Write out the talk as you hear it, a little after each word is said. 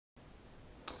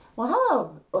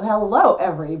Hello,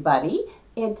 everybody.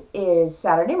 It is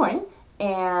Saturday morning,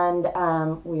 and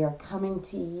we are coming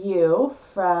to you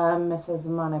from Mrs.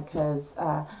 Monica's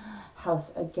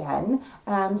house again.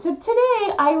 So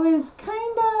today I was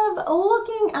kind of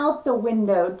looking out the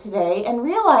window today and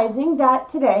realizing that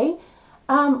today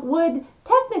would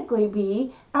technically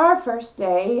be our first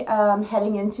day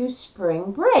heading into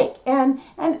spring break, and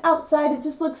outside it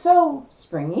just looks so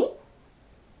springy.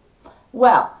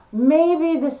 Well,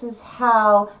 maybe this is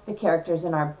how the characters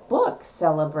in our book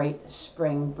celebrate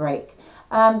spring break.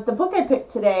 The book I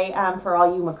picked today, for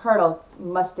all you McCardle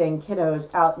Mustang kiddos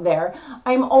out there,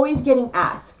 I'm always getting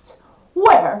asked,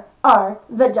 where are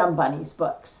the Dumb Bunnies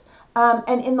books?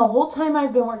 And in the whole time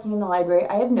I've been working in the library,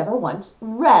 I have never once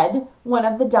read one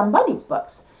of the Dumb Bunnies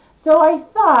books. So I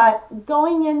thought,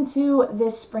 going into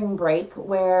this spring break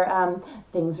where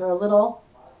things are a little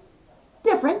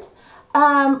different,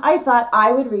 I thought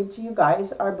I would read to you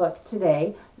guys our book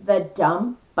today, The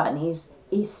Dumb Bunnies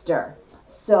Easter.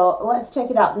 So let's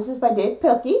check it out. This is by Dav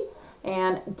Pilkey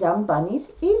and Dumb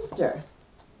Bunnies Easter.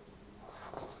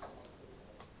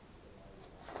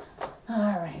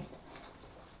 All right.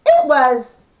 It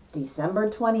was December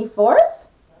 24th,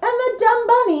 and the Dumb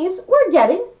Bunnies were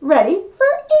getting ready for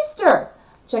Easter.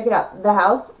 Check it out. The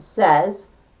house says,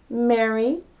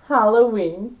 Merry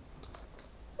Halloween.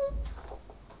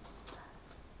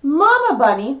 Mama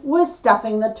Bunny was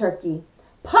stuffing the turkey.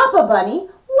 Papa Bunny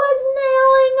was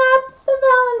nailing up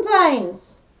the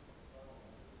valentines.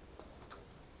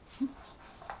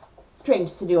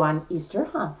 Strange to do on Easter,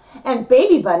 huh? And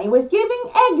Baby Bunny was giving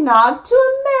eggnog to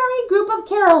a merry group of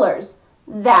carolers.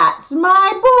 That's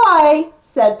my boy,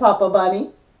 said Papa Bunny.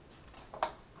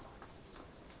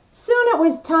 Soon it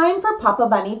was time for Papa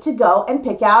Bunny to go and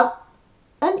pick out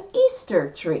an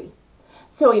Easter tree.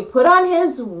 So he put on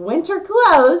his winter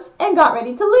clothes and got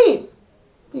ready to leave.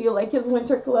 Do you like his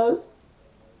winter clothes?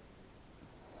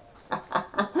 Can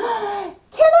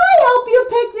I help you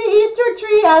pick the Easter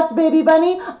tree? Asked Baby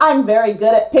Bunny. I'm very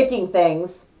good at picking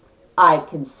things. I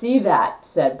can see that,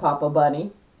 said Papa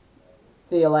Bunny.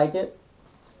 Do you like it?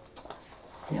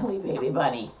 Silly Baby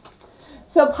Bunny.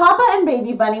 So Papa and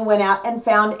Baby Bunny went out and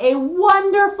found a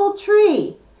wonderful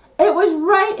tree. It was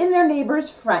right in their neighbor's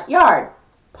front yard.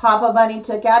 Papa Bunny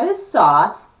took out his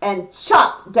saw and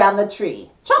chopped down the tree.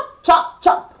 Chop, chop,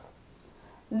 chop.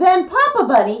 Then Papa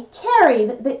Bunny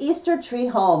carried the Easter tree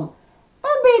home,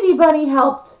 and Baby Bunny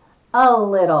helped a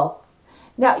little.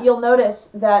 Now, you'll notice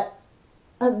that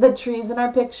the trees in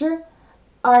our picture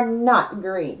are not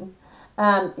green.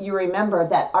 You remember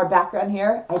that our background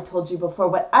here, I told you before,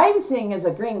 what I'm seeing is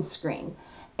a green screen.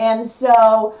 And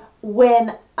so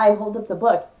when I hold up the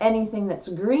book, anything that's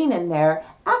green in there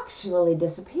actually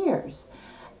disappears.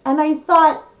 And I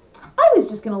thought I was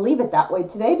just going to leave it that way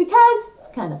today because it's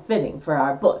kind of fitting for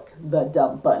our book, The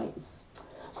Dumb Bunnies.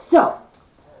 So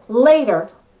later,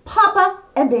 Papa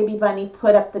and Baby Bunny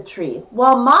put up the tree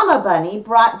while Mama Bunny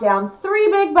brought down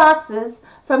 3 big boxes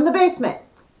from the basement.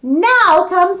 Now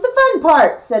comes the fun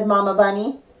part, said Mama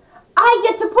Bunny. I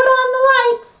get to put on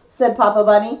the lights, said Papa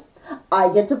Bunny.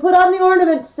 I get to put on the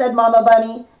ornaments, said Mama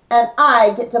Bunny. And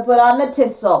I get to put on the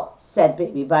tinsel, said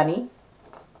Baby Bunny.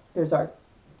 There's our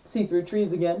see-through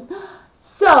trees again.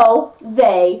 So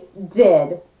they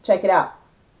did. Check it out.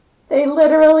 They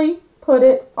literally put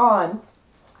it on.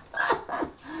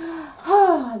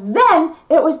 Then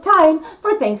it was time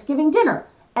for Thanksgiving dinner,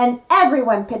 and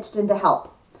everyone pitched in to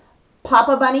help.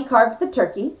 Papa Bunny carved the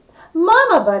turkey,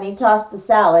 Mama Bunny tossed the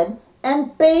salad,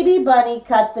 and Baby Bunny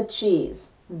cut the cheese.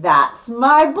 That's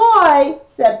my boy,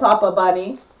 said Papa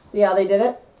Bunny. See how they did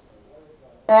it?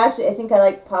 Actually, I think I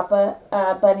like Papa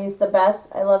Bunny's the best.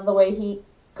 I love the way he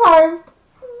carved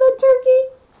the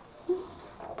turkey.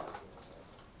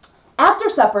 After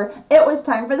supper, it was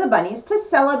time for the bunnies to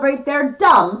celebrate their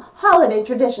dumb holiday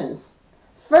traditions.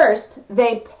 First,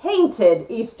 they painted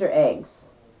Easter eggs.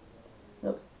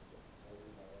 Oops.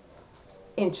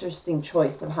 Interesting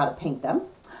choice of how to paint them.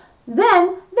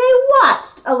 Then they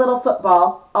watched a little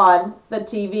football on the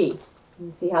TV.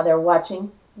 You see how they're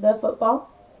watching the football?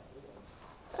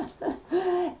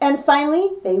 And finally,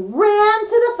 they ran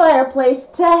to the fireplace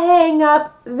to hang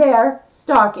up their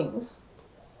stockings.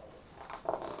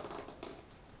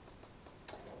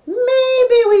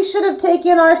 Maybe we should have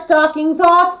taken our stockings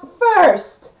off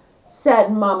first, said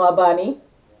Mama Bunny.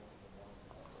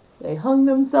 They hung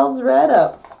themselves right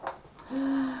up.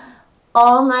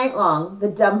 All night long, the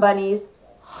Dumb Bunnies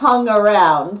hung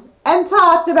around and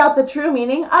talked about the true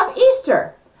meaning of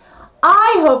Easter.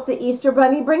 I hope the Easter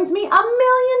Bunny brings me $1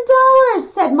 million,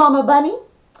 said Mama Bunny.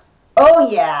 Oh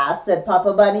yeah, said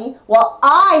Papa Bunny. Well,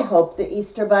 I hope the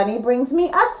Easter Bunny brings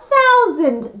me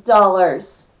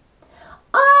 $1,000.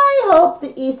 I hope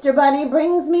the Easter Bunny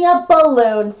brings me a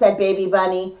balloon, said Baby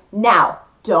Bunny. Now,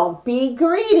 don't be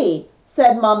greedy,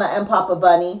 said Mama and Papa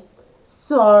Bunny.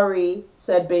 Sorry,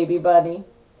 said Baby Bunny.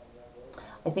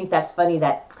 I think that's funny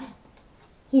that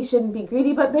he shouldn't be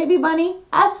greedy, but Baby Bunny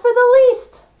asked for the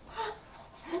least.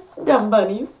 Dumb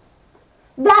bunnies.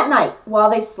 That night, while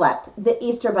they slept, the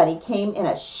Easter Bunny came in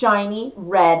a shiny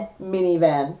red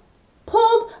minivan,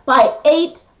 pulled by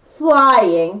 8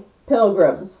 flying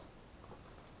pilgrims.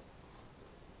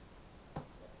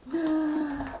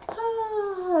 The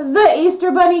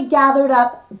Easter Bunny gathered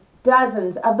up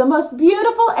dozens of the most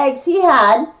beautiful eggs he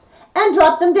had and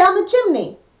dropped them down the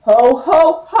chimney. Ho,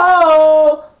 ho,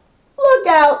 ho! Look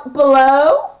out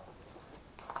below!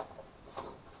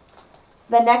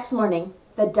 The next morning,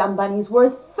 the dumb bunnies were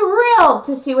thrilled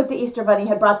to see what the Easter Bunny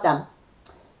had brought them.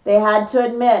 They had to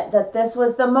admit that this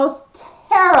was the most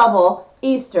terrible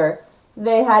Easter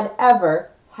they had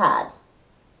ever had.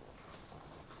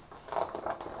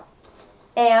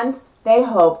 And they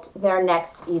hoped their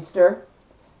next Easter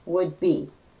would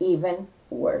be even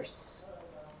worse.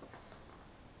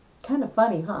 Kind of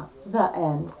funny, huh? The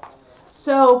end.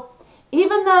 So,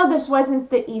 even though this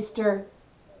wasn't the Easter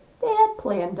they had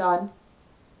planned on,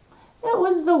 it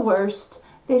was the worst.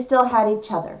 They still had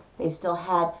each other. They still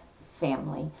had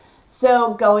family.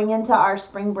 So going into our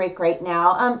spring break right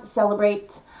now,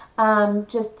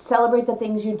 just celebrate the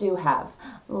things you do have.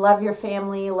 Love your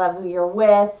family, love who you're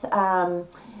with.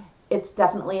 It's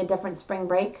definitely a different spring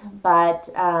break, but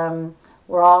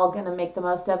we're all going to make the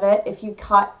most of it. If you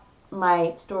caught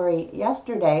my story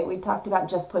yesterday, we talked about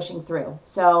just pushing through.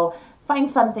 So find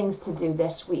fun things to do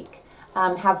this week.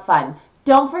 Have fun.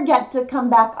 Don't forget to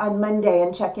come back on Monday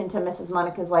and check into Mrs.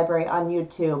 Monica's Library on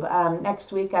YouTube.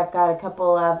 Next week I've got a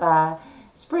couple of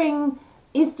spring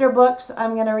Easter books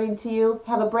I'm going to read to you.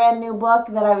 Have a brand new book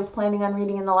that I was planning on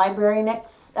reading in the library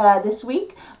this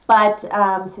week, but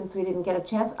since we didn't get a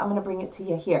chance, I'm going to bring it to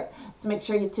you here. So make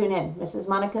sure you tune in. Mrs.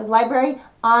 Monica's Library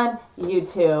on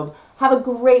YouTube. Have a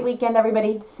great weekend,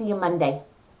 everybody. See you Monday.